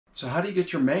So how do you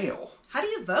get your mail? How do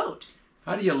you vote?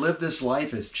 How do you live this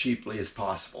life as cheaply as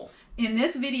possible? In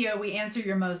this video, we answer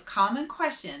your most common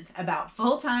questions about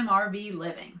full-time RV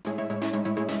living.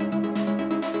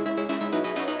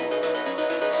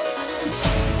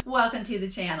 Welcome to the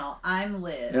channel. I'm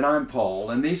Liz. And I'm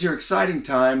Paul, and these are exciting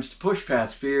times to push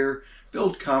past fear,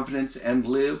 build confidence, and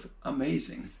live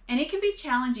amazing. And it can be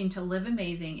challenging to live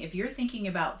amazing if you're thinking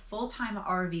about full-time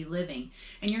RV living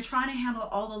and you're trying to handle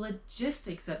all the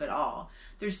logistics of it all.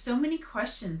 There's so many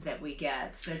questions that we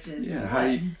get, such as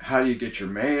how do you get your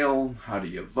mail? How do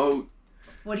you vote?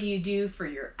 What do you do for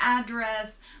your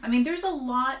address? I mean, there's a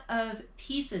lot of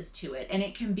pieces to it and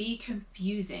it can be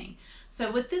confusing.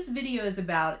 So what this video is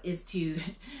about is to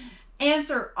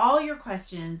answer all your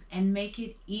questions and make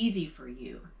it easy for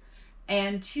you.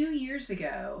 And 2 years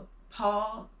ago,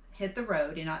 Paul hit the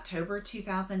road in October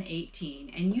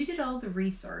 2018, and you did all the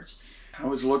research. I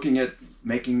was looking at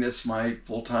making this my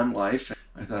full-time life.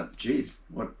 I thought, geez,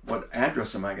 what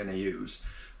address am I going to use?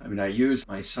 I mean, I used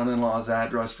my son-in-law's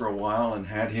address for a while and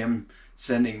had him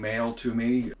sending mail to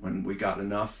me when we got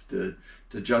enough to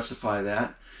justify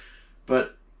that.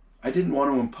 But I didn't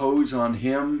want to impose on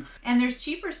him. And there's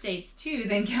cheaper states too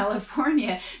than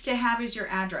California to have as your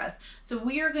address. So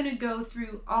we are going to go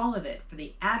through all of it for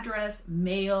the address,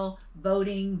 mail,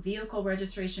 voting, vehicle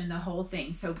registration, the whole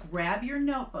thing. So grab your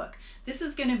notebook. This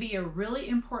is going to be a really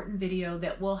important video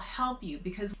that will help you,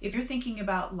 because if you're thinking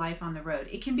about life on the road,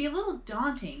 it can be a little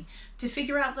daunting to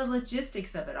figure out the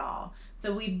logistics of it all.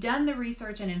 So we've done the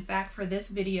research, and in fact for this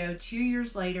video 2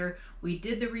 years later, we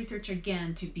did the research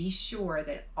again to be sure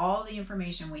that all the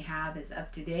information we have is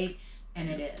up to date, and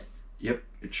it is. Yep,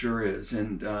 it sure is,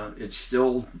 and it's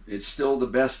still the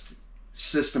best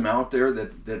system out there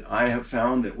that I have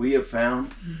found, that we have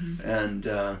found, and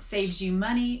saves you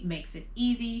money, makes it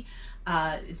easy.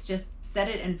 It's just set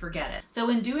it and forget it. So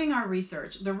in doing our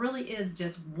research, there really is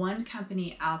just one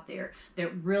company out there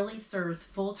that really serves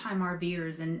full-time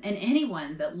RVers and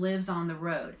anyone that lives on the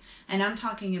road. And I'm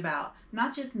talking about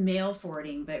not just mail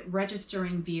forwarding, but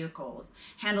registering vehicles,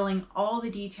 handling all the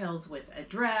details with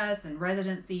address and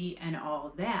residency and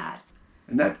all that.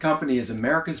 And that company is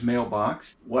America's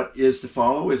Mailbox. What is to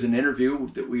follow is an interview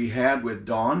that we had with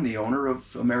Don, the owner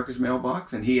of America's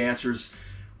Mailbox, and he answers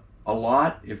a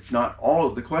lot, if not all,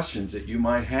 of the questions that you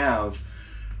might have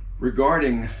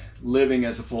regarding living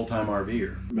as a full-time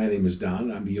RVer. My name is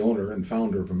Don. I'm the owner and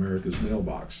founder of America's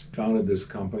Mailbox. Founded this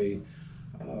company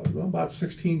about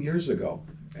 16 years ago,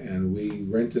 and we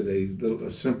rented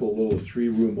a simple little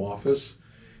 3-room office,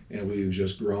 and we've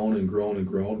just grown and grown and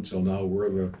grown until now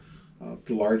we're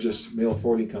the largest mail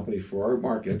forwarding company for our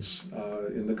markets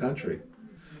in the country.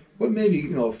 What made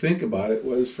me, think about it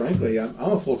was, frankly, I'm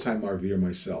a full-time RVer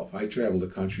myself. I travel the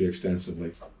country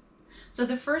extensively. So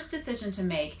the first decision to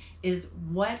make is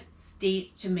what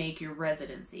state to make your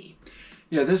residency.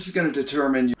 Yeah, this is going to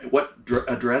determine what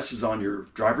address is on your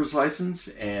driver's license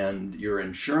and your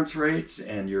insurance rates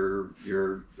and your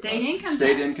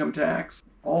state income tax.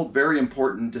 All very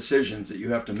important decisions that you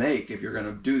have to make if you're going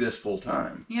to do this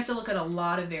full-time. You have to look at a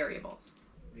lot of variables.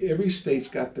 Every state's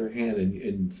got their hand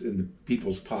in the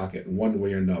people's pocket in one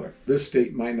way or another. This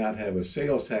state might not have a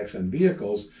sales tax on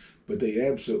vehicles, but they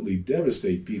absolutely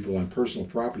devastate people on personal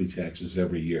property taxes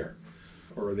every year.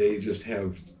 Or they just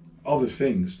have other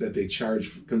things that they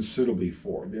charge considerably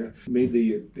for.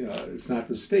 Maybe it's not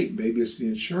the state, maybe it's the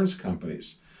insurance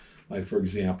companies. Like, for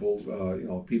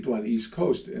example, people on the East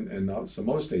Coast and some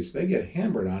other states, they get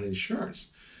hammered on insurance.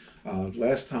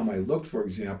 Last time I looked, for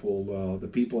example, the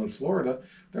people in Florida,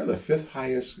 they're the 5th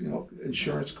highest,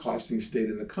 insurance costing state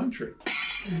in the country.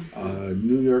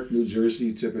 New York, New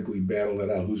Jersey typically battle it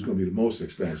out. Who's going to be the most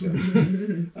expensive?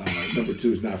 Number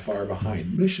 2 is not far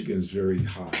behind. Michigan's very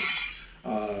high.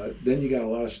 Then you got a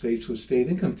lot of states with state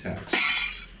income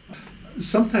tax.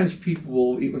 Sometimes people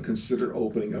will even consider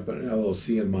opening up an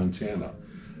LLC in Montana.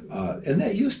 And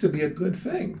that used to be a good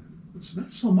thing. It's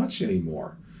not so much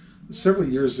anymore. Several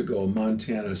years ago,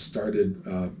 Montana started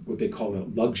what they call a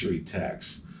luxury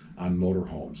tax on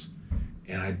motorhomes.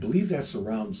 And I believe that's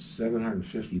around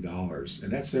 $750,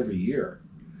 and that's every year.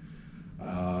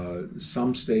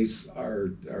 Some states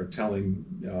are telling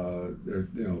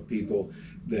people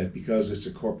that because it's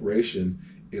a corporation,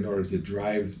 in order to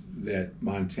drive that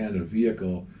Montana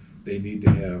vehicle, they need to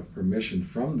have permission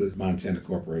from the Montana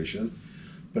corporation.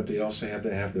 But they also have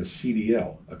to have the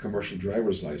CDL, a commercial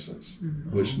driver's license,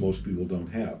 which most people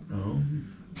don't have.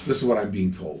 This is what I'm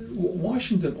being told.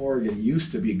 Washington, Oregon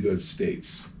used to be good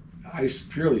states. I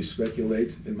purely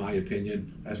speculate, in my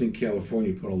opinion. I think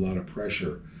California put a lot of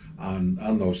pressure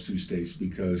on those two states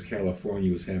because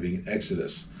California was having an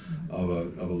exodus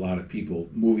of a lot of people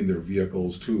moving their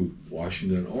vehicles to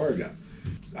Washington and Oregon.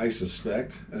 I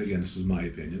suspect, and again, this is my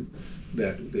opinion,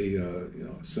 that they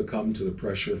succumbed to the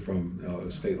pressure from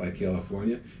a state like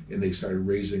California, and they started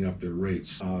raising up their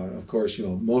rates. Of course,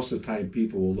 most of the time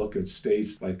people will look at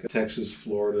states like Texas,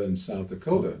 Florida, and South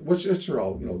Dakota, which are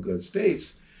all good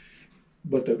states,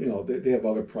 but they have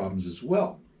other problems as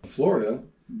well. Florida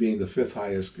being the fifth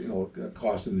highest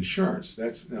cost of insurance,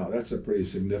 that's a pretty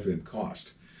significant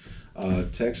cost.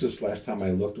 Texas, last time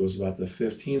I looked, was about the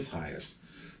 15th highest.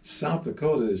 South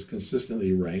Dakota is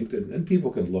consistently ranked, and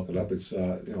people can look it up. It's they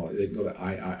can go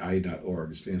to III.org.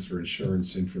 It stands for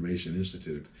Insurance Information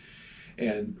Institute,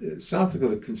 and South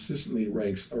Dakota consistently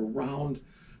ranks around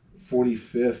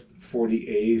 45th,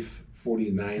 48th,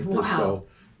 49th or so,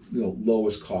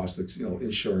 lowest cost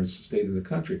insurance state in the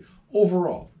country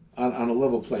overall on a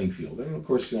level playing field. And of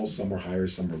course, some are higher,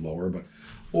 some are lower, but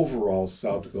overall,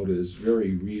 South Dakota is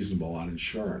very reasonable on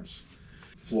insurance.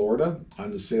 Florida on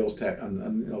the sales tax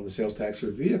the sales tax for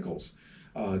vehicles,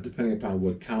 depending upon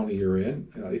what county you're in,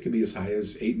 it can be as high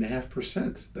as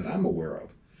 8.5% that I'm aware of.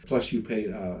 Plus, you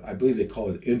pay I believe they call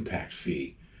it impact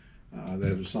fee.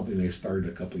 That was something they started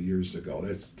a couple of years ago.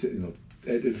 That's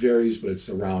it varies, but it's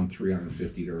around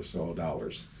 $350 or so.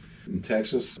 In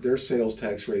Texas, their sales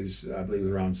tax rate is I believe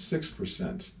around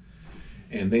 6%.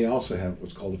 And they also have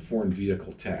what's called a foreign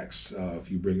vehicle tax. If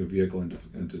you bring a vehicle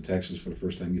into Texas for the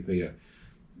first time, you pay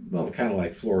kind of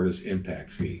like Florida's impact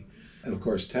fee. And of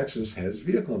course, Texas has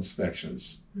vehicle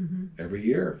inspections every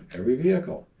year, every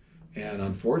vehicle. And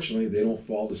unfortunately, they don't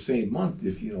fall the same month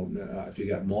if you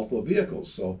got multiple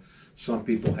vehicles. So some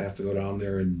people have to go down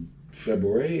there in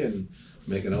February and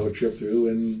make another trip through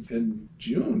in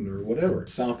June or whatever.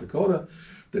 South Dakota,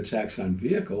 the tax on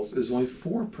vehicles is only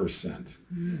 4%,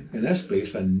 and that's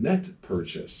based on net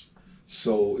purchase.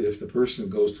 So if the person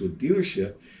goes to a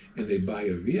dealership and they buy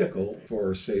a vehicle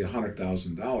for, say,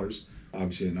 $100,000,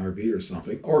 obviously an RV or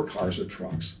something, or cars or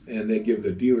trucks, and they give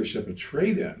the dealership a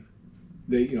trade-in,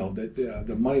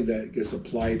 the money that gets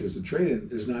applied as a trade-in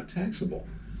is not taxable.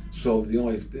 So the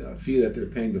only fee that they're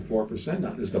paying the 4%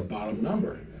 on is the bottom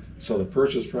number. So the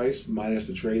purchase price minus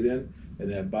the trade-in,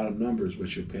 and that bottom number is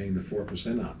what you're paying the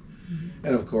 4% on.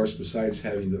 And of course, besides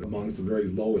having amongst the very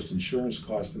lowest insurance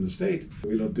cost in the state,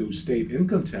 we don't do state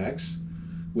income tax,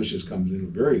 which comes in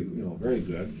very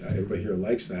good. Everybody here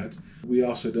likes that. We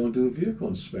also don't do vehicle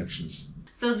inspections.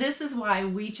 So this is why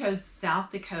we chose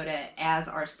South Dakota as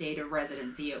our state of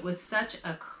residency. It was such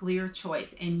a clear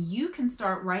choice, and you can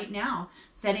start right now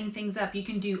setting things up. You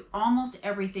can do almost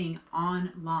everything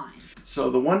online.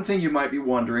 So the one thing you might be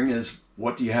wondering is,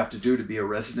 what do you have to do to be a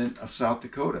resident of South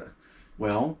Dakota?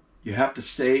 Well, you have to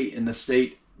stay in the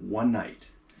state one night,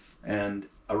 and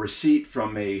a receipt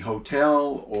from a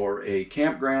hotel or a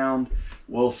campground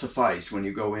will suffice when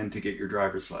you go in to get your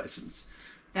driver's license.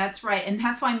 That's right, and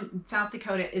that's why South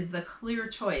Dakota is the clear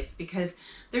choice, because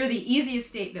they're the easiest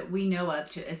state that we know of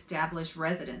to establish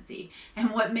residency.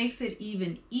 And what makes it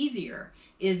even easier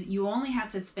is you only have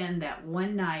to spend that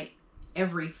one night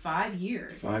every 5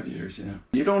 years. 5 years, yeah.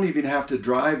 You don't even have to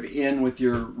drive in with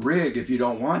your rig if you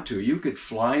don't want to. You could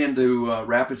fly into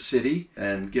Rapid City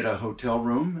and get a hotel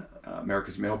room.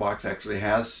 America's Mailbox actually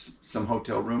has some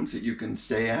hotel rooms that you can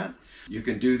stay at. You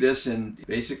can do this in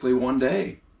basically one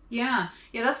day. Yeah,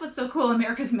 that's what's so cool.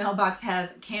 America's Mailbox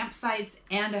has campsites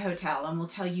and a hotel, and we'll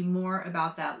tell you more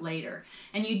about that later.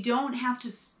 And you don't have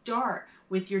to start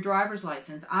with your driver's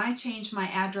license. I changed my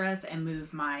address and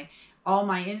moved all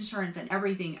my insurance and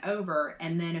everything over,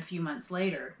 and then a few months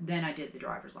later, then I did the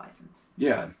driver's license.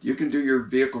 Yeah, you can do your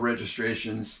vehicle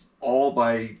registrations all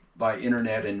by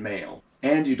internet and mail.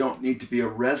 And you don't need to be a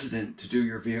resident to do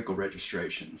your vehicle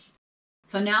registrations.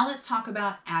 So now let's talk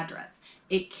about address.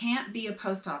 It can't be a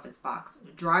post office box.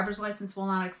 A driver's license will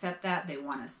not accept that. They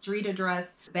want a street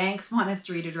address. Banks want a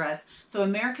street address. So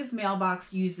America's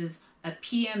Mailbox uses a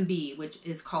PMB, which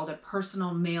is called a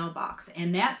personal mailbox,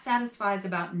 and that satisfies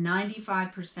about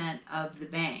 95% of the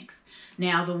banks.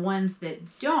 Now, the ones that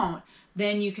don't,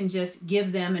 then you can just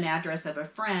give them an address of a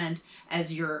friend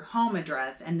as your home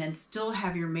address and then still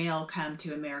have your mail come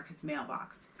to America's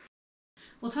Mailbox.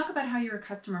 We'll talk about how you're a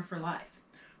customer for life.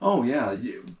 Oh, yeah.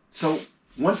 So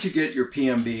once you get your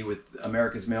PMB with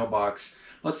America's Mailbox,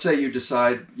 let's say you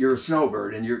decide you're a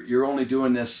snowbird and you're only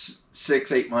doing this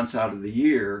 6-8 months out of the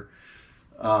year,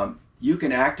 you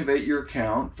can activate your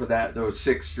account for those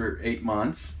 6 or 8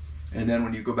 months, and then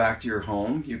when you go back to your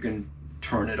home, you can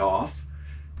turn it off.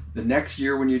 The next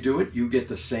year when you do it, you get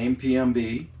the same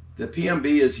PMB, The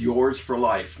PMB is yours for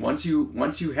life. Once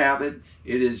you have it,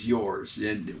 it is yours.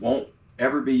 It won't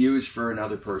ever be used for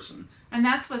another person. And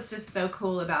that's what's just so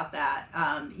cool about that.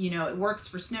 It works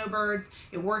for snowbirds.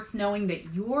 It works knowing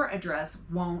that your address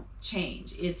won't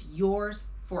change. It's yours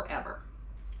forever.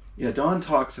 Yeah, Dawn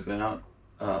talks about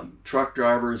truck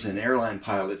drivers and airline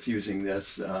pilots using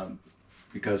this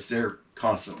because they're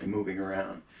constantly moving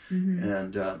around. Mm-hmm.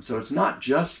 And so it's not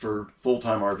just for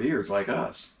full-time RVers like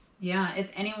us. Yeah,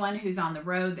 it's anyone who's on the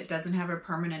road that doesn't have a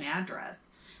permanent address.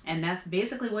 And that's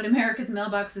basically what America's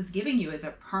Mailbox is giving you, is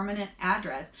a permanent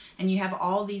address. And you have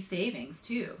all these savings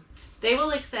too. They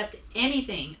will accept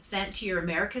anything sent to your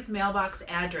America's Mailbox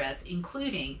address,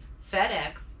 including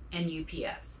FedEx and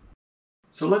UPS.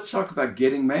 So let's talk about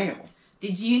getting mail.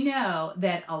 Did you know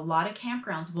that a lot of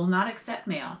campgrounds will not accept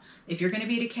mail? If you're going to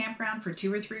be at a campground for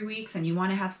 2 or 3 weeks and you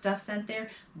want to have stuff sent there,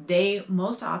 they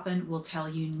most often will tell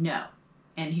you no.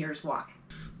 And here's why.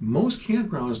 Most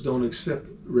campgrounds don't accept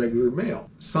regular mail.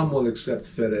 Some will accept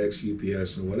FedEx,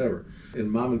 UPS, and whatever. In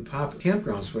mom and pop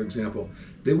campgrounds, for example,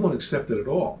 they won't accept it at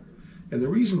all. And the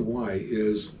reason why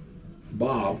is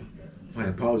Bob, my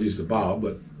apologies to Bob,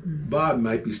 but Bob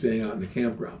might be staying out in the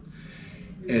campground.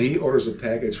 And he orders a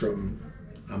package from,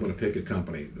 I'm going to pick a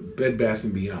company, Bed Bath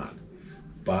 & Beyond.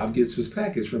 Bob gets his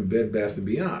package from Bed Bath &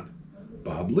 Beyond.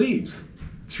 Bob leaves.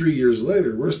 3 years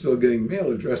later, we're still getting mail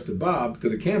addressed to Bob to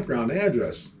the campground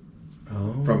address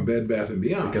from Bed Bath &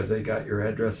 Beyond. Because they got your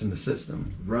address in the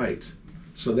system. Right.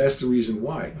 So that's the reason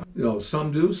why.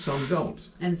 Some do, some don't.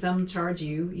 And some charge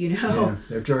you, Yeah,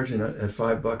 they're charging at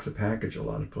 $5 a package a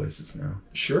lot of places now.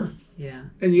 Sure. Yeah.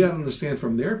 And you got to understand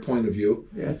from their point of view.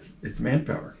 Yeah, it's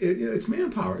manpower. It's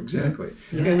manpower, exactly.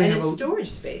 Yeah. And it's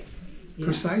storage space. Yeah.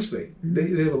 Precisely.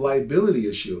 They have a liability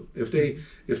issue. If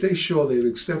they show they've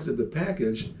accepted the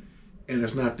package and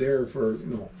it's not there for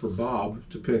Bob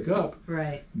to pick up,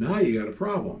 right. Now you got a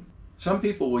problem. Some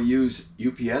people will use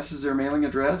UPS as their mailing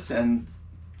address, and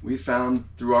we found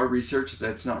through our research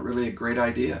that's not really a great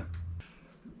idea.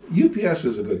 UPS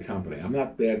is a good company. I'm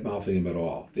not bad-mouthing them at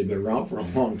all. They've been around for a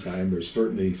long time. They're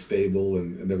certainly stable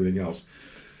and everything else.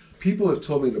 People have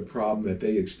told me the problem that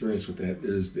they experience with that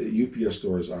is that UPS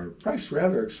stores are priced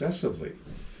rather excessively.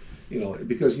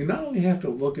 Because you not only have to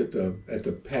look at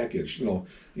the package, I want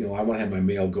to have my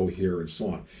mail go here and so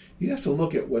on. You have to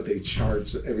look at what they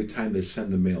charge every time they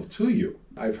send the mail to you.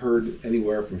 I've heard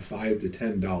anywhere from $5 to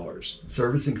 $10.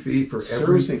 Servicing fee for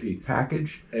every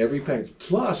package? Every package,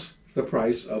 plus the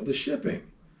price of the shipping.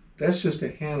 That's just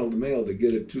to handle the mail to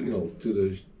get it to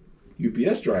the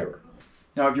UPS driver.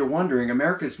 Now, if you're wondering,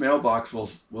 America's Mailbox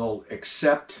will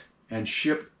accept and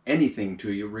ship anything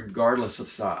to you regardless of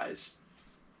size.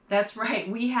 That's right.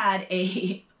 We had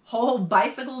a whole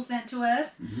bicycle sent to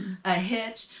us, a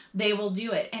hitch. They will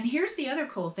do it. And here's the other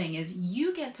cool thing is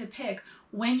you get to pick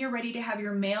when you're ready to have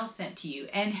your mail sent to you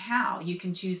and how. You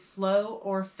can choose slow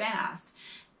or fast.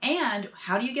 And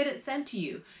how do you get it sent to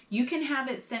you? You can have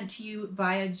it sent to you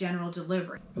via general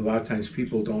delivery. A lot of times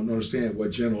people don't understand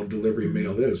what general delivery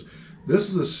mail is. This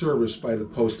is a service by the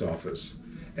post office,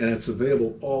 and it's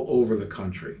available all over the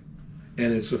country,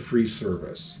 and it's a free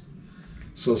service.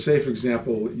 So say, for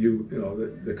example,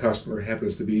 the customer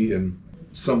happens to be in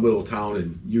some little town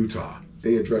in Utah.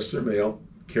 They address their mail,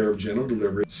 care of general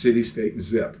delivery, city, state, and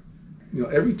zip.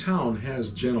 Every town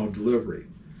has general delivery,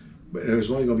 but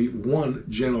there's only going to be one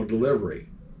general delivery.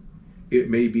 It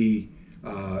may be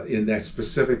in that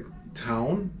specific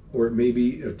town, or it may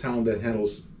be a town that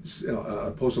handles,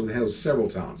 a post office that handles several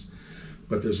towns.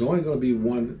 But there's only going to be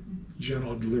one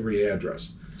general delivery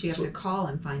address. So you have to call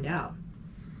and find out.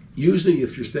 Usually,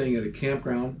 if you're staying at a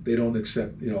campground, they don't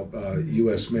accept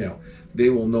U.S. mail. They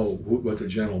will know what the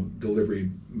general delivery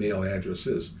mail address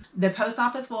is. The post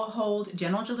office will hold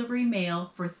general delivery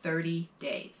mail for 30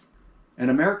 days. And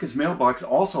America's Mailbox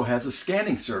also has a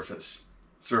scanning service.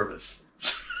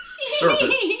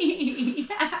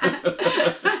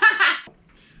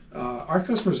 Our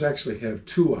customers actually have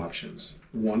two options.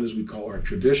 One is we call our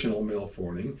traditional mail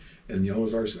forwarding, and the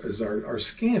other is our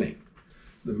scanning.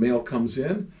 The mail comes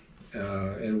in,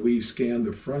 and we scan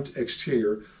the front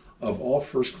exterior of all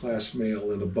first-class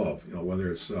mail and above.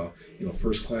 Whether it's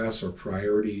first class or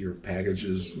priority or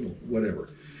packages, whatever.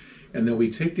 And then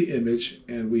we take the image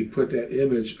and we put that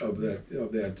image of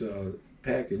that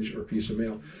package or piece of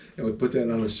mail, and we put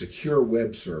that on a secure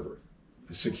web server.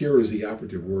 Secure is the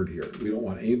operative word here. We don't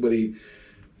want anybody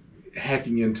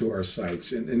hacking into our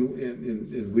sites,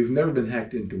 and we've never been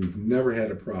hacked into. We've never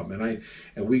had a problem,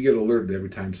 and we get alerted every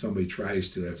time somebody tries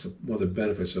to. That's one of the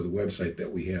benefits of the website that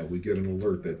we have. We get an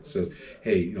alert that says,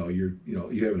 "Hey, you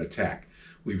have an attack."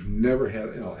 We've never had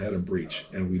a breach,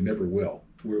 and we never will.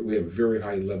 We have a very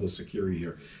high level of security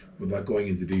here. Without going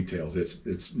into details,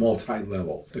 it's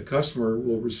multi-level. The customer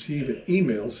will receive an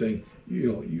email saying,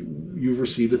 you've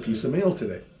received a piece of mail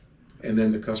today. And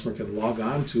then the customer can log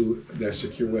on to that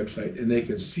secure website and they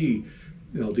can see,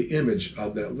 the image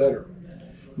of that letter.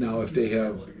 Now, if they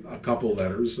have a couple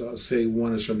letters, say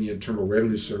one is from the Internal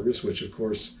Revenue Service, which of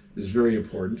course is very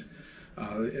important.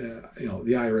 The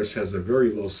IRS has a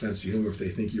very low sense of humor if they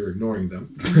think you're ignoring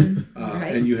them.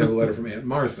 Right. And you have a letter from Aunt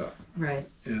Martha. Right.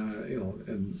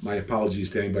 And my apologies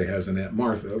to anybody who has an Aunt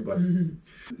Martha, but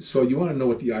so you want to know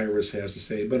what the IRS has to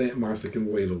say, but Aunt Martha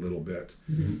can wait a little bit.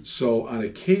 So on a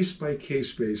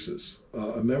case-by-case basis,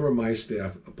 a member of my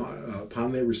staff,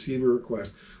 upon they receive a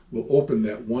request, will open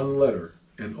that one letter,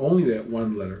 and only that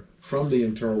one letter, from the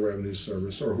Internal Revenue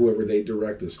Service or whoever they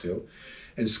direct us to,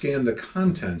 and scan the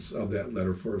contents of that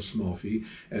letter for a small fee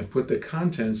and put the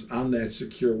contents on that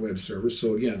secure web service.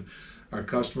 So again, our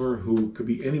customer, who could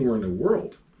be anywhere in the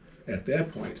world at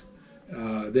that point,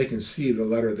 they can see the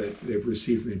letter that they've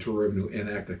received from the Internal Revenue and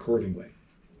act accordingly.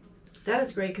 That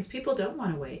is great, because people don't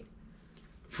want to wait.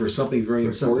 For something very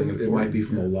important, it might be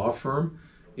from a law firm,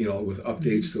 with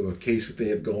updates to a case that they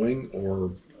have going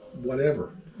or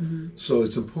whatever. So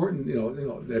it's important,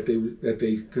 that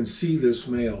they can see this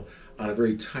mail on a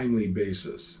very timely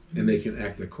basis and they can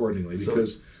act accordingly,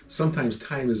 because sometimes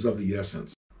time is of the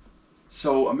essence.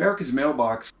 So America's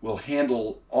Mailbox will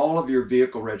handle all of your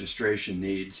vehicle registration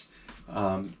needs,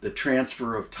 the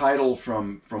transfer of title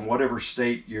from whatever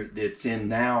state it's in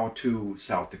now to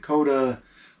South Dakota.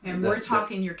 And we're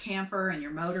talking your camper and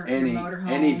your motorhome,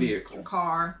 any vehicle, your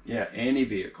car. Yeah, any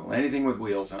vehicle, anything with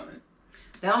wheels on it.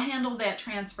 They'll handle that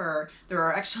transfer. There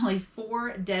are actually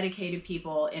 4 dedicated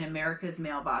people in America's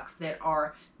Mailbox that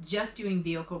are just doing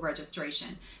vehicle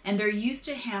registration. And they're used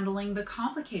to handling the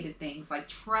complicated things like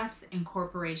trusts and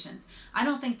corporations. I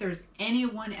don't think there's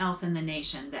anyone else in the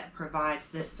nation that provides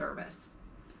this service.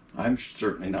 I'm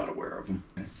certainly not aware of them.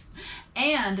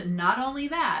 And not only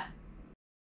that,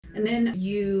 and then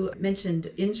you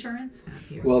mentioned insurance.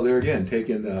 Well, they're again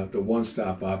taking the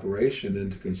one-stop operation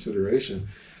into consideration.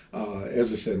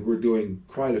 As I said, we're doing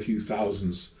quite a few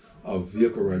thousands of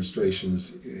vehicle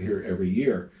registrations here every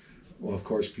year. Well, of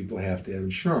course, people have to have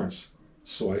insurance.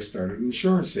 So I started an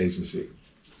insurance agency.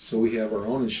 So we have our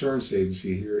own insurance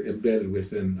agency here embedded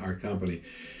within our company.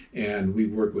 And we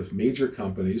work with major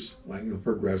companies like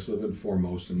Progressive and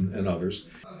Foremost and others.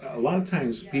 A lot of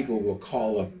times people will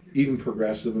call up even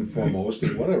Progressive and Foremost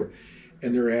and whatever,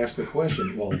 and they're asked the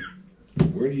question, well,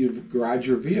 where do you garage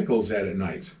your vehicles at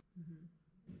night?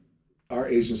 Our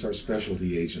agents are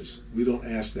specialty agents. We don't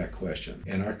ask that question,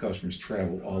 and our customers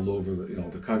travel all over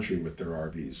the country with their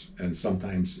RVs, and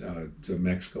sometimes to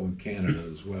Mexico and Canada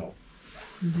as well.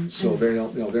 So they're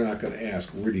not going to ask,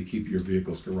 where do you keep your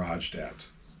vehicles garaged at?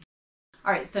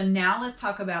 All right, so now let's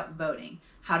talk about voting.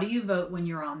 How do you vote when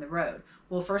you're on the road?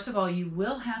 Well, first of all, you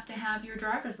will have to have your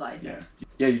driver's license.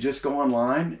 Yeah, you just go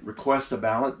online, request a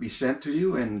ballot be sent to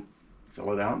you, and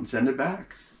fill it out and send it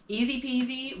back. Easy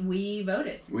peasy, we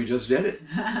voted. We just did it.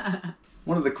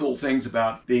 One of the cool things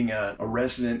about being a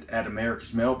resident at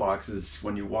America's Mailbox is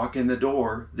when you walk in the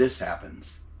door, this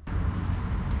happens.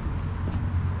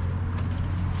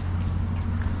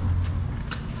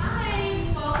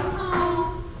 Hi, welcome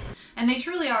home. And they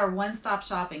truly are one-stop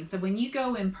shopping. So when you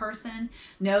go in person,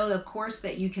 know, of course,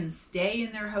 that you can stay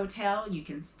in their hotel, you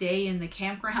can stay in the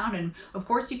campground, and of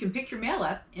course you can pick your mail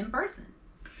up in person.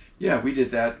 Yeah, we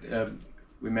did that.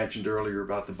 We mentioned earlier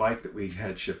about the bike that we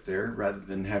had shipped there. Rather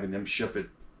than having them ship it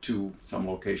to some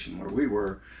location where we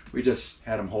were, we just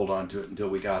had them hold on to it until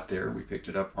we got there. We picked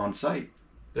it up on site.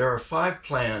 There are 5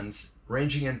 plans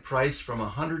ranging in price from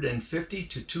 $150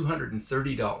 to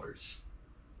 $230.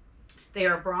 They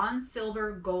are bronze,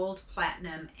 silver, gold,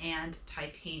 platinum, and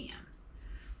titanium.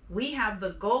 We have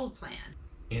the gold plan.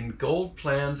 In gold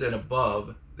plans and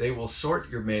above, they will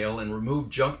sort your mail and remove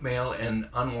junk mail and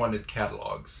unwanted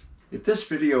catalogs. If this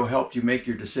video helped you make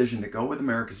your decision to go with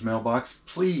America's Mailbox,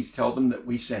 please tell them that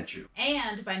we sent you.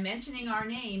 And by mentioning our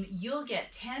name, you'll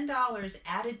get $10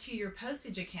 added to your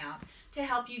postage account to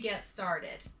help you get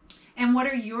started. And what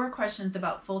are your questions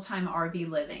about full-time RV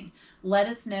living? Let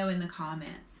us know in the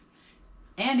comments.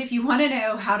 And if you want to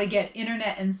know how to get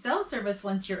internet and cell service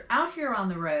once you're out here on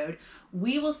the road,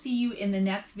 we will see you in the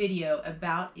next video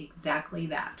about exactly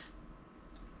that.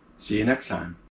 See you next time.